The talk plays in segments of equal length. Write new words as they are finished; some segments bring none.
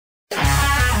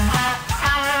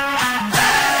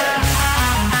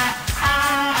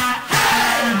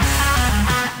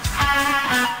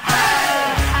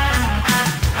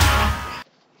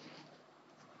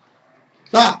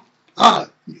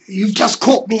you've just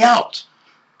caught me out.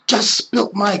 Just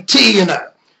spilt my tea, you know.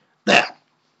 There.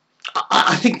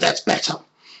 I think that's better.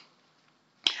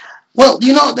 Well,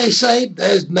 you know what they say?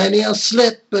 There's many a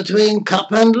slip between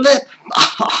cup and lip.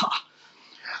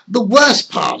 The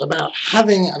worst part about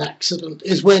having an accident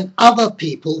is when other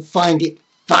people find it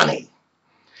funny.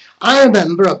 I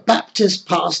remember a Baptist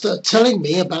pastor telling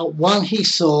me about one he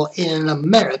saw in an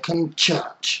American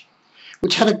church,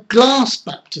 which had a glass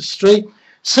baptistry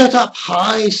set up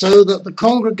high so that the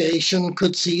congregation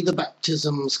could see the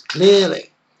baptisms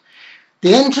clearly.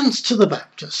 The entrance to the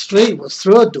baptistry was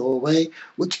through a doorway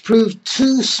which proved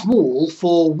too small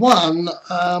for one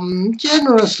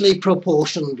generously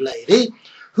proportioned lady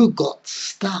who got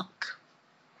stuck.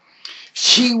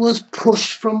 She was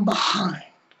pushed from behind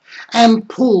and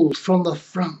pulled from the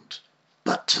front,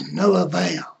 but to no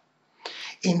avail.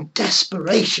 In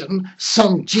desperation,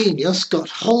 some genius got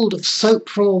hold of soap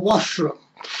from a washroom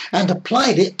and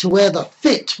applied it to where the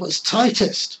fit was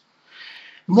tightest.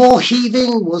 More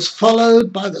heaving was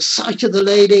followed by the sight of the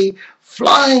lady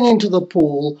flying into the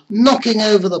pool, knocking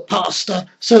over the pastor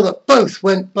so that both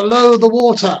went below the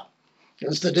water.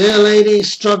 As the dear lady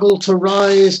struggled to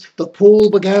rise, the pool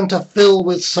began to fill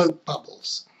with soap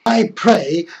bubbles. I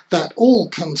pray that all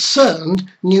concerned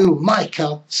knew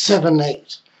Micah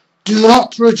 7:8. Do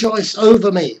not rejoice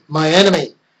over me, my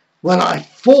enemy. When I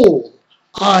fall,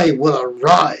 I will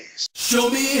arise. Show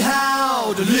me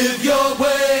how to live your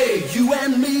way.